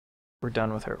We're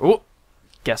done with her. Oh!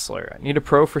 Gessler. I need a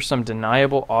pro for some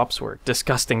deniable ops work.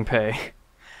 Disgusting pay.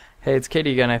 Hey, it's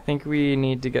Katie again. I think we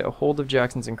need to get a hold of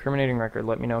Jackson's incriminating record.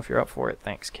 Let me know if you're up for it.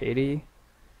 Thanks, Katie.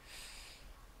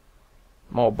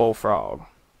 More bullfrog.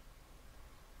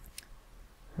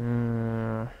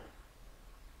 Don't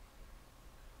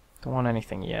want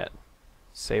anything yet.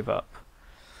 Save up.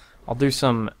 I'll do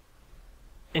some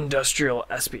industrial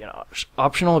espionage.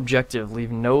 Optional objective.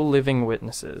 Leave no living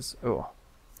witnesses. Oh.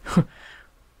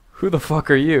 Who the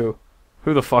fuck are you?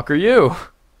 Who the fuck are you?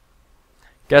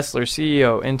 Gessler,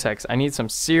 CEO, Intex. I need some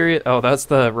serious... Oh, that's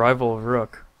the rival of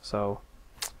Rook. So,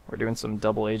 we're doing some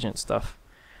double agent stuff.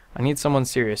 I need someone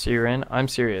serious. You're in? I'm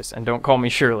serious. And don't call me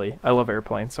Shirley. I love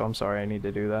airplanes, so I'm sorry I need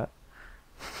to do that.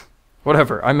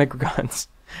 Whatever. I make guns.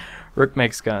 Rook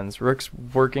makes guns. Rook's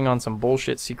working on some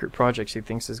bullshit secret project she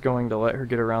thinks is going to let her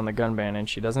get around the gun ban, and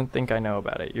she doesn't think I know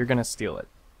about it. You're gonna steal it.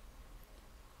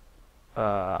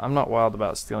 I'm not wild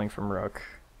about stealing from Rook.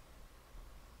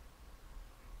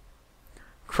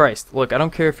 Christ, look, I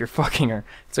don't care if you're fucking her.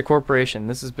 It's a corporation,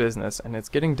 this is business, and it's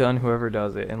getting done whoever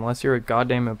does it. Unless you're a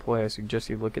goddamn employee, I suggest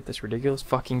you look at this ridiculous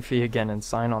fucking fee again and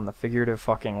sign on the figurative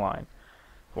fucking line.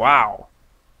 Wow.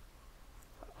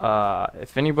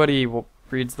 If anybody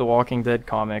reads the Walking Dead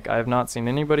comic, I have not seen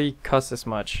anybody cuss this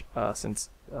much since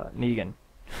Negan.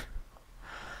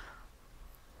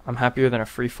 I'm happier than a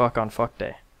free fuck on fuck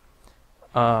day.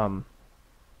 Yeah,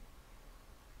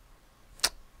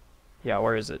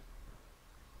 where is it?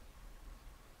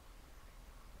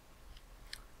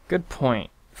 Good point.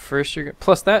 First you're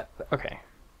plus that, okay.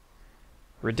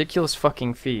 Ridiculous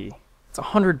fucking fee. It's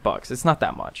 $100. It's not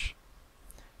that much.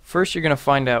 First you're gonna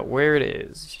find out where it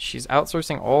is. She's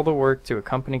outsourcing all the work to a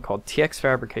company called TX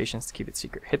Fabrications to keep it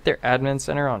secret. Hit their admin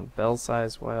center on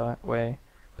Belsize Way.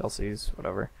 Belsize,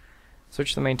 whatever.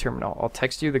 Search the main terminal. I'll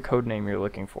text you the code name you're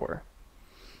looking for.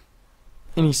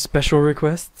 Any special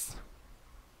requests?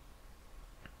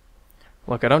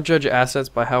 Look, I don't judge assets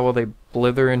by how well they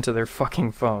blither into their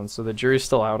fucking phones, so the jury's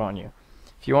still out on you.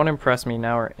 If you want to impress me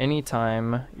now or any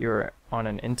time you're on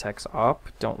an Intex op,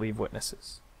 don't leave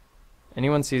witnesses.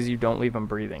 Anyone sees you, don't leave them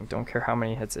breathing. Don't care how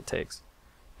many hits it takes.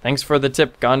 Thanks for the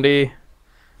tip, Gandhi.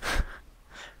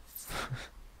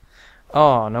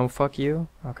 Oh, no fuck you?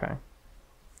 Okay.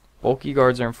 Bulky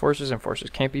guards are enforcers.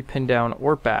 Enforcers can't be pinned down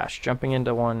or bashed. Jumping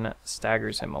into one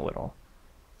staggers him a little.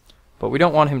 But we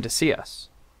don't want him to see us.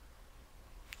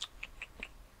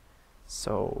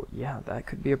 So, yeah, that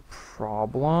could be a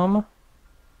problem.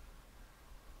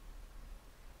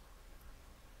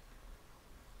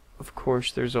 Of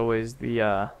course, there's always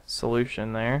the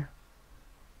solution there.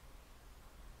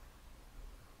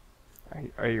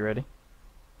 Are you ready?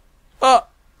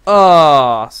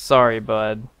 Oh, sorry,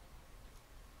 bud.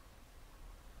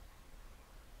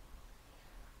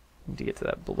 Need to get to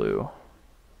that blue.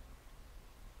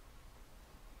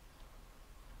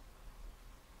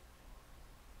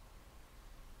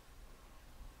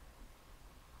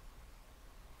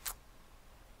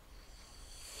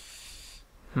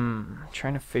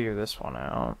 Trying to figure this one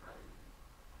out.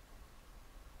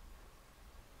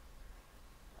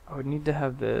 I would need to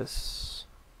have this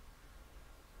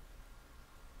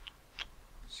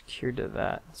secured to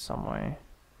that in some way.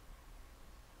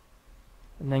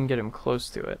 And then get him close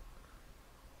to it.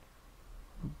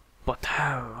 But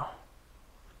how?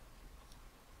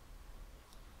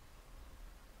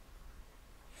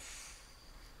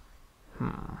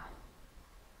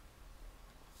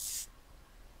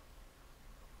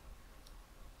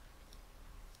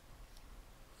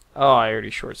 Oh, I already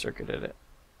short-circuited it.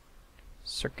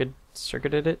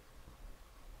 Circuited it?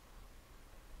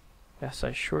 Yes,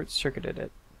 I short-circuited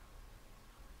it.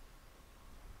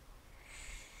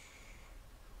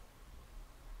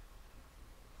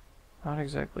 Not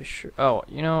exactly sure. Oh,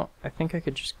 you know, I think I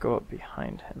could just go up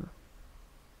behind him.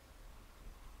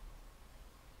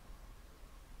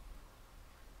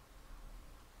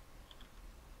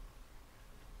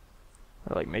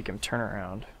 Or like make him turn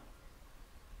around.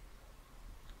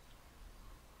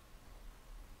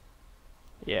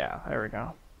 Yeah, there we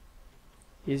go.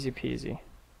 Easy peasy.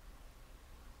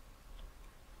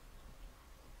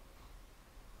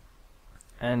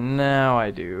 And now I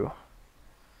do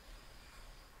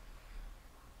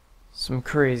some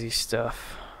crazy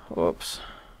stuff. Whoops.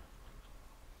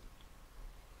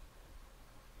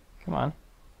 Come on.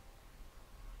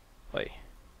 Wait.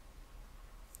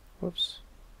 Whoops.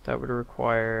 That would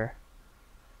require...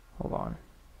 Hold on.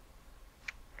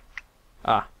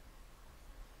 Ah.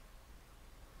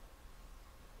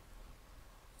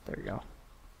 There we go.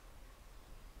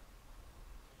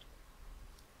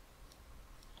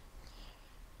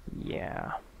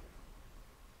 Yeah.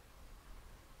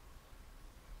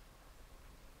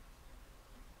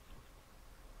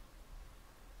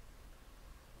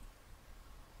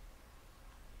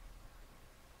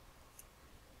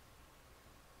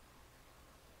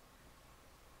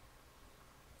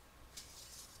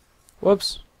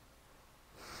 Whoops.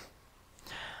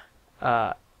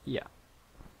 Yeah.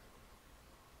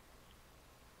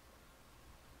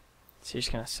 Is he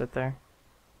just gonna sit there?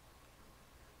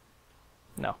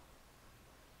 No.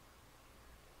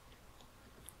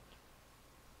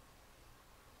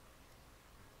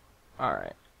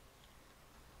 Alright.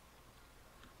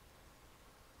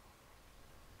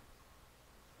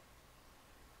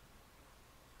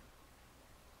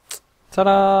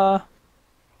 Ta-da!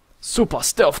 Super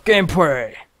stealth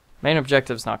gameplay! Main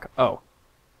objective's not oh.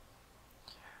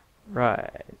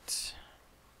 Right.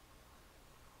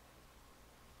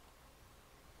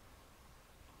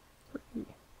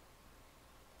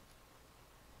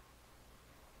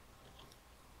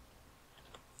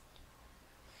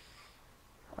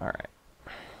 Alright.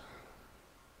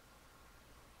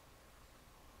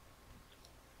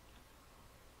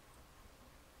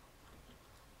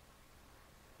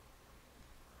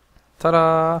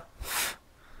 Ta-da!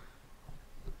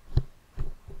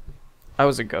 I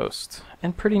was a ghost.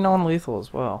 And pretty non-lethal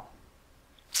as well.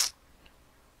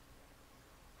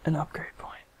 An upgrade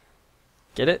point.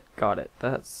 Get it? Got it.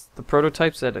 That's the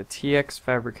prototypes at a TX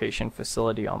fabrication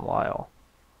facility on Lyle.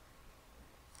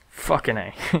 Fucking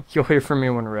A. You'll hear from me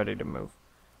when we're ready to move.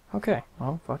 Okay,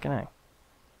 well, fucking A.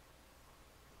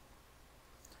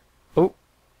 Oh.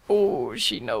 Oh,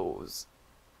 she knows.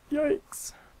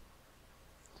 Yikes.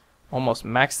 Almost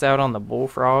maxed out on the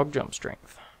bullfrog jump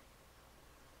strength.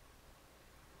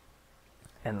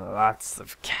 And lots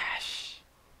of cash.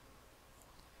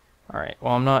 Alright,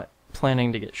 well, I'm not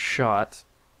planning to get shot.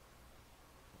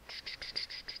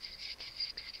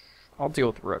 I'll deal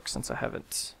with Rook since I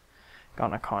haven't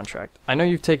gotten a contract. I know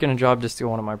you've taken a job to steal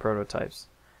one of my prototypes.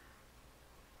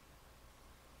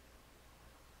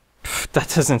 Pfft, that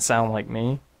doesn't sound like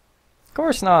me. Of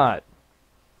course not.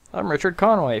 I'm Richard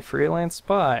Conway, freelance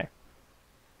spy.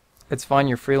 It's fine,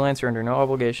 you're freelance, you're under no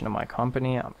obligation to my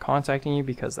company. I'm contacting you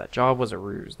because that job was a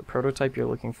ruse. The prototype you're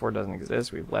looking for doesn't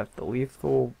exist. We've left the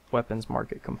lethal weapons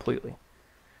market completely.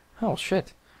 Oh,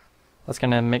 shit. That's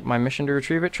gonna make my mission to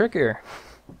retrieve it trickier.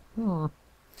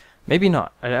 Maybe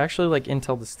not. I'd actually like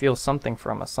intel to steal something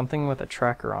from us, something with a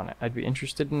tracker on it. I'd be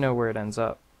interested to know where it ends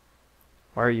up.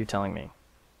 Why are you telling me?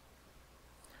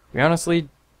 We honestly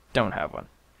don't have one.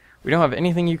 We don't have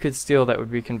anything you could steal that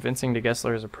would be convincing to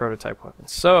Gessler as a prototype weapon.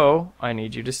 So, I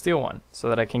need you to steal one, so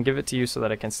that I can give it to you so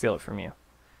that I can steal it from you.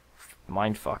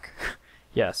 Mindfuck.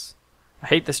 Yes. I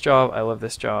hate this job, I love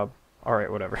this job.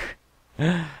 Alright, whatever.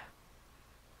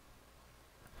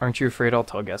 Aren't you afraid I'll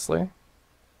tell Gessler?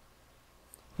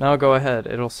 No, go ahead.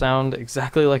 It'll sound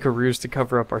exactly like a ruse to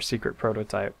cover up our secret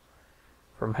prototype.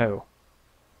 From who?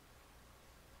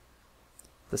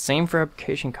 The same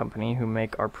fabrication company who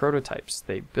make our prototypes.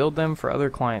 They build them for other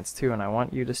clients too, and I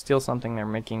want you to steal something they're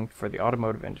making for the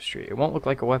automotive industry. It won't look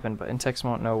like a weapon, but Intex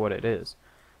won't know what it is.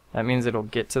 That means it'll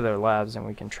get to their labs and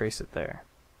we can trace it there.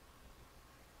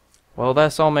 Well,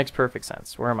 this all makes perfect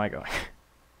sense. Where am I going?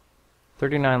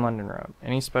 39 London Road.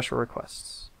 Any special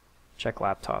requests? Check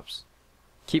laptops.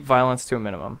 Keep violence to a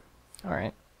minimum.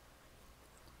 Alright.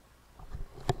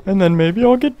 And then maybe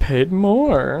I'll get paid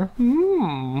more.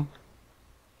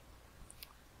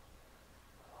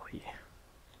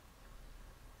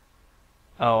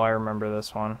 Oh, I remember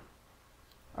this one.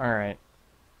 Alright.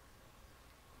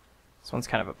 This one's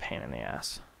kind of a pain in the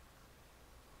ass.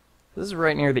 This is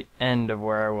right near the end of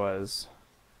where I was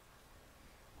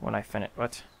when I finished.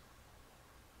 What?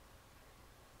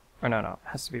 Or no, it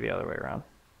has to be the other way around.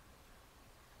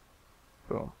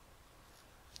 Boom.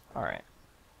 Alright.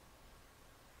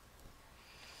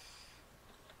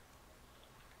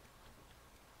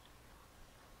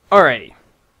 Alrighty.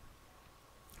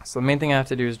 So the main thing I have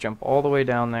to do is jump all the way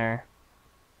down there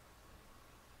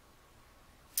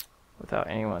without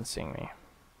anyone seeing me.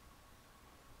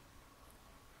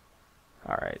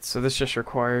 Alright, so this just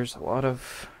requires a lot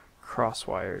of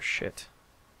crosswire shit.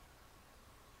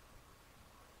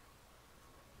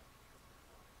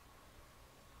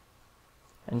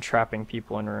 And trapping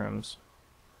people in rooms.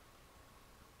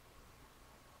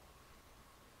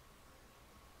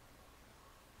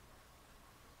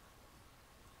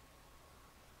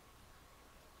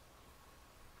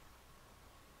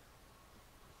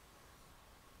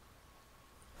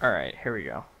 Alright, here we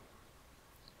go.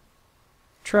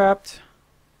 Trapped.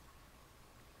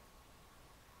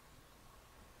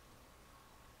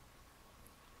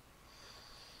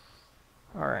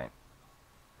 Alright.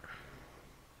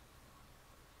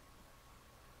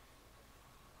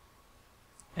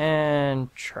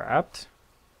 And trapped.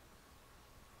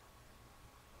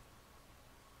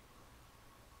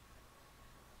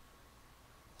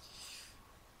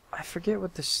 I forget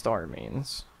what this star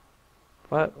means.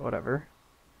 What? Whatever.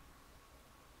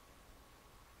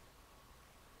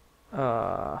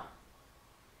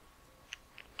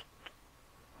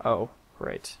 Oh,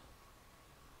 right.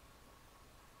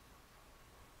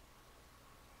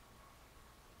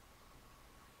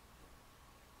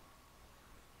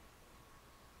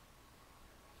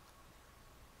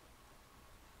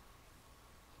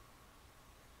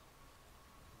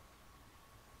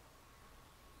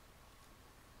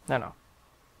 No.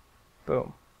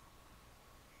 Boom.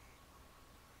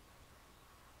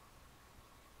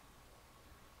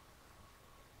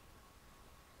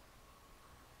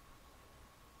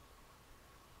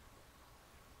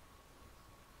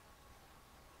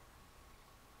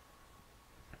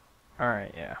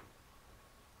 Alright, yeah.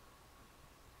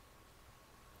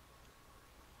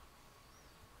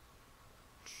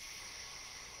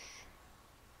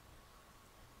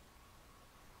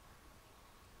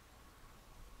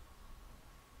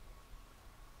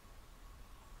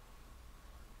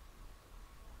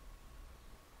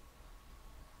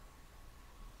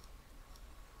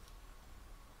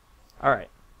 Alright.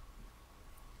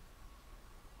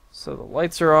 So the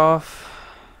lights are off.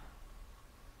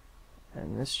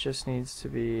 And this just needs to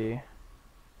be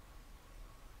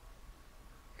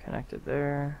connected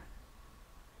there.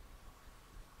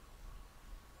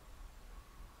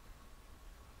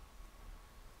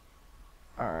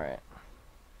 Alright.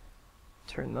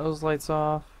 Turn those lights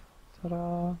off.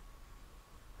 Ta-da.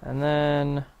 And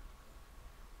then...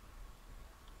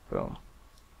 boom.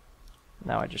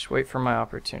 Now I just wait for my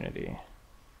opportunity.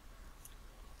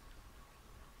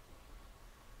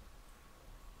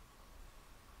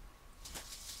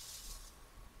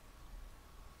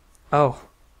 Oh.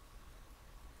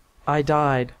 I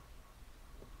died.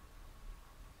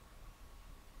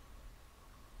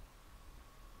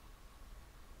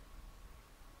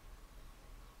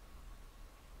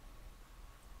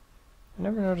 I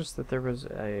never noticed that there was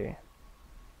a...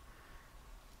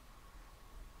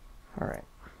 Alright.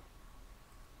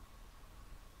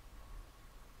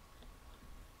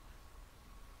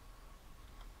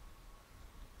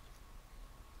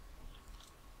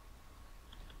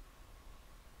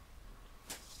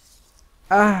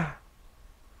 Ah!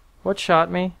 What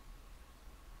shot me?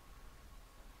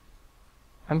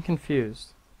 I'm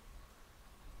confused.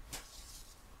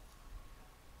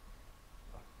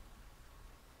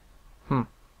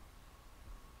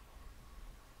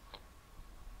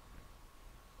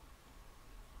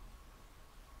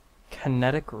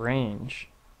 Kinetic range.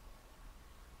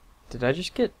 Did I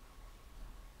just get...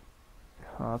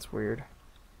 oh, that's weird.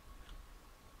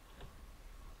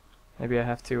 Maybe I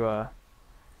have to,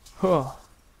 huh.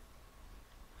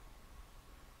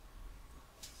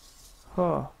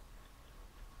 Huh.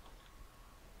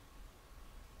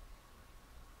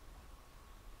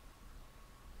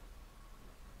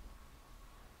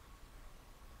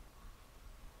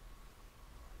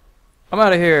 I'm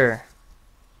out of here.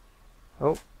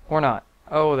 Oh, or not.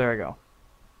 Oh, there I go.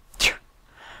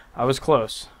 I was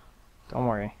close. Don't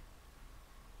worry.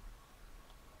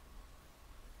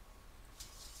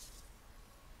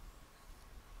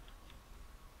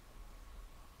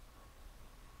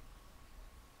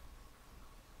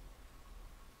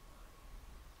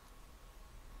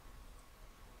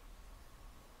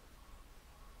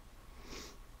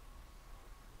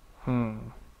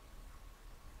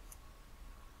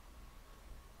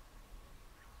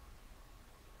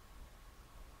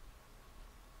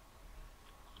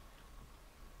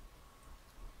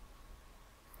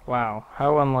 Wow,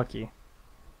 how unlucky.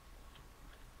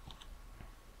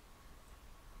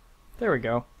 There we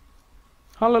go.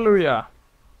 Hallelujah.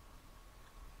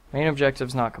 Main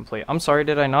objective's not complete. I'm sorry,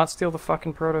 did I not steal the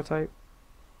fucking prototype?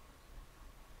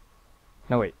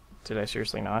 No, wait. Did I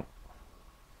seriously not?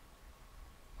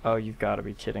 Oh, you've got to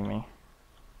be kidding me.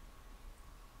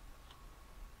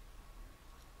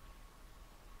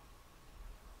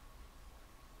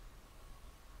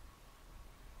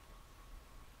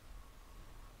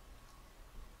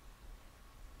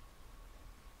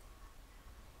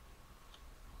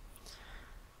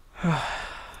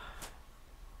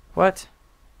 What?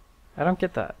 I don't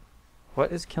get that.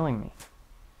 What is killing me?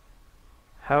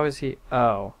 How is he...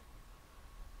 oh.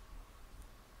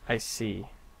 I see.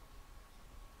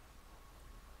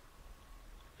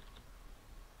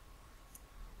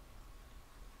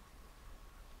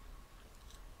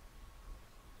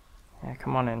 Yeah,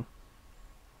 come on in.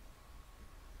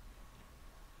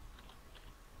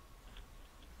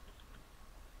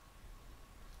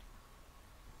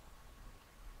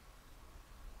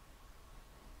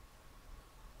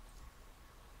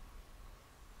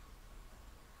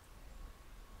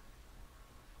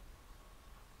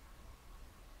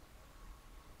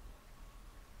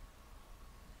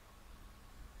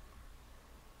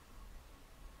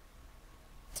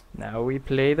 Now we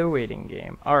play the waiting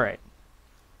game. Alright.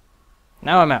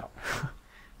 Now I'm out.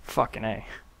 Fucking A.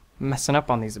 Messing up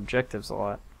on these objectives a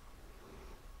lot.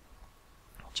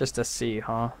 Just a C,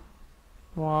 huh?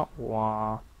 Wah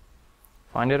wah.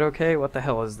 Find it okay? What the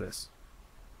hell is this?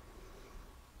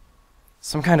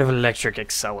 Some kind of electric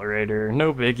accelerator.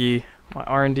 No biggie. My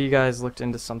R&D guys looked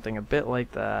into something a bit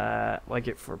like that. Like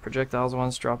it for projectiles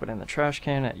once. Drop it in the trash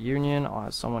can at Union. I'll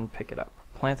have someone pick it up.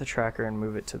 Plant the tracker and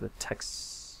move it to the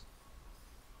Texas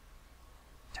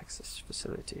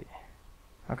facility.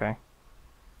 Okay.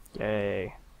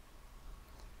 Yay.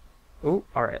 Ooh,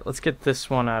 alright, let's get this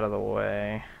one out of the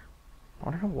way. I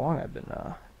wonder how long I've been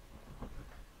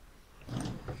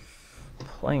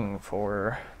playing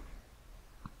for.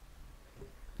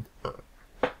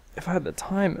 If I had the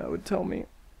time, that would tell me.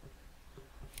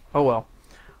 Oh well.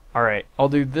 Alright, I'll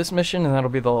do this mission and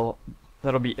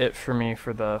that'll be it for me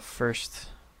for the first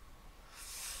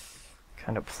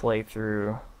kind of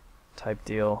playthrough type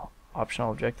deal.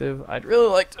 Optional objective. I'd really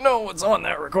like to know what's on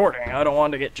that recording. I don't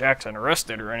want to get Jackson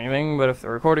arrested or anything, but if the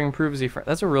recording proves he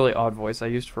that's a really odd voice I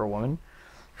used for a woman.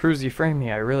 Proves he framed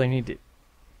me, I really need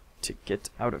to get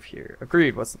out of here.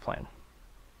 Agreed, what's the plan?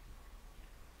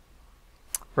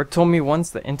 Rick told me once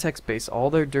that Intex base all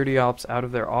their dirty ops out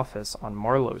of their office on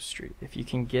Marlowe Street. If you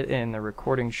can get in, the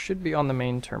recording should be on the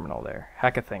main terminal there.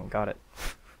 Hack a thing, got it.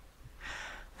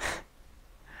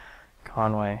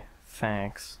 Conway,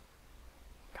 thanks.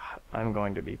 I'm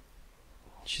going to be...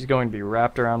 She's going to be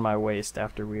wrapped around my waist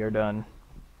after we are done.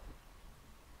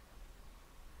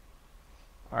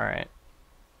 Alright.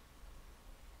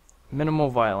 Minimal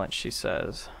violence, she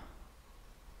says.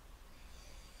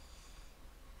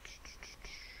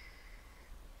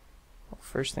 Well,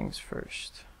 first things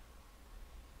first.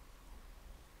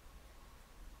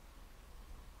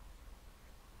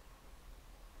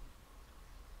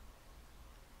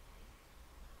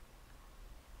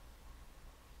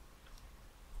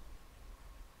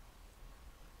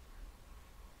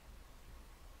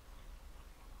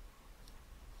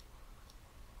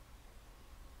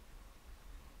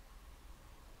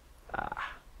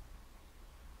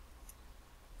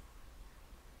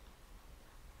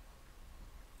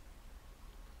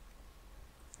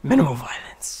 Minimal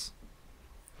violence.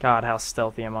 God, how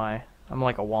stealthy am I? I'm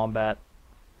like a wombat.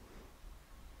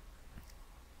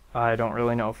 I don't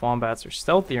really know if wombats are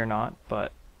stealthy or not,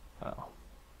 but... Oh.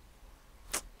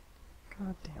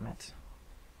 God damn it.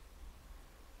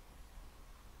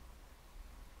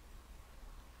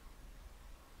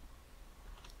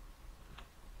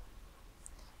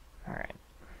 Alright.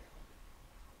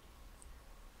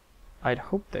 I'd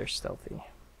hope they're stealthy.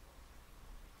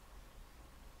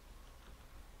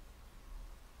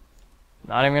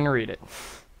 Not even gonna read it.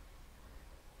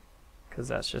 Because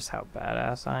that's just how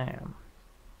badass I am.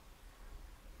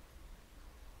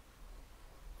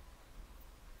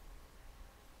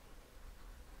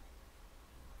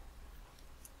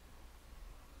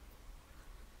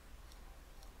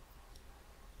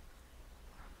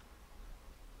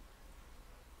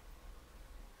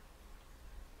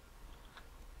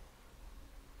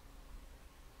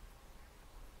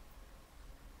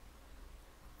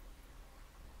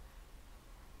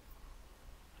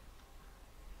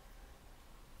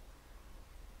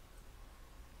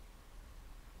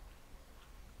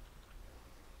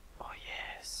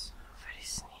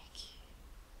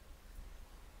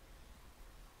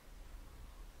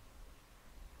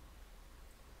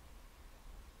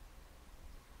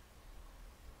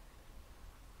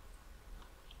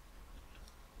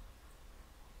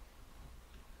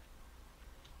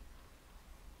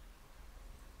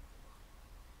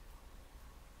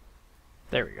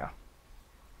 There we go.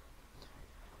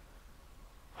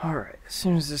 Alright, as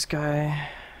soon as this guy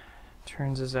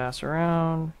turns his ass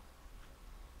around...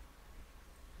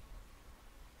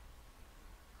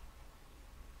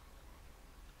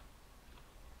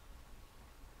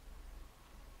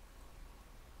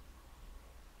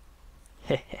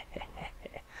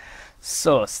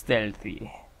 So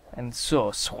stealthy and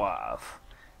so suave.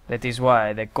 That is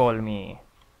why they call me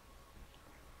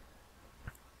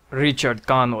Richard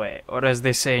Conway, or as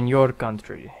they say in your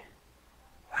country,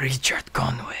 Richard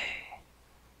Conway.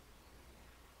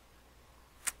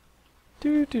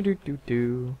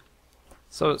 Do.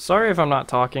 So, sorry if I'm not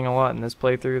talking a lot in this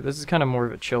playthrough. This is kind of more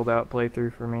of a chilled out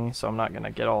playthrough for me, so I'm not going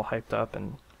to get all hyped up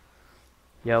and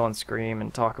yell and scream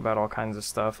and talk about all kinds of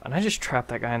stuff. And I just trapped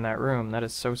that guy in that room. That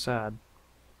is so sad.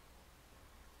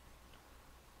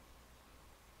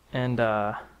 And,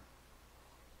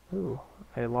 ooh,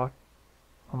 I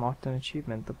unlocked an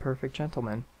achievement, the perfect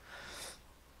gentleman.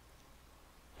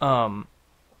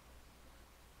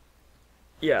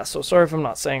 yeah, so sorry if I'm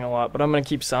not saying a lot, but I'm gonna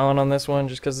keep silent on this one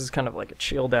just because it's kind of like a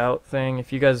chilled out thing.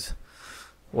 If you guys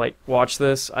like watch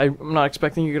this, I'm not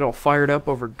expecting you to get all fired up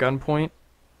over Gunpoint.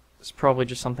 It's probably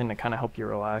just something to kind of help you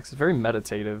relax. It's very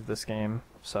meditative, this game,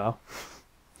 so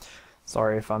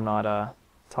sorry if I'm not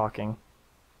talking.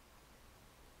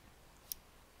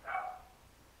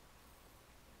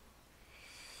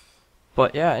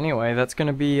 But yeah, anyway, that's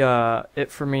gonna be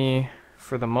it for me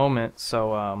for the moment.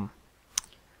 So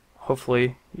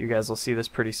hopefully you guys will see this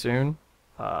pretty soon.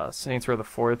 Saints Row the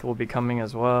 4th will be coming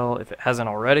as well if it hasn't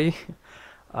already.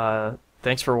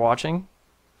 Thanks for watching.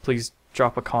 Please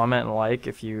drop a comment and like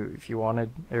if you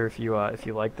wanted, or if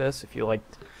you like this, if you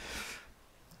liked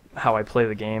how I play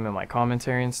the game and my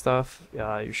commentary and stuff.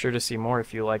 You're sure to see more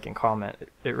if you like and comment.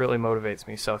 It really motivates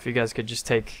me. So if you guys could just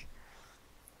take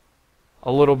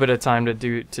a little bit of time to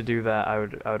do that, I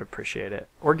would appreciate it.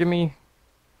 Or give me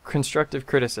constructive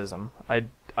criticism.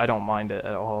 I don't mind it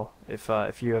at all.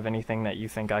 If you have anything that you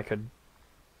think I could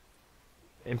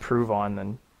improve on,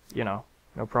 then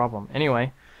no problem.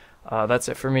 Anyway, that's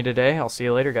it for me today. I'll see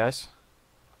you later, guys.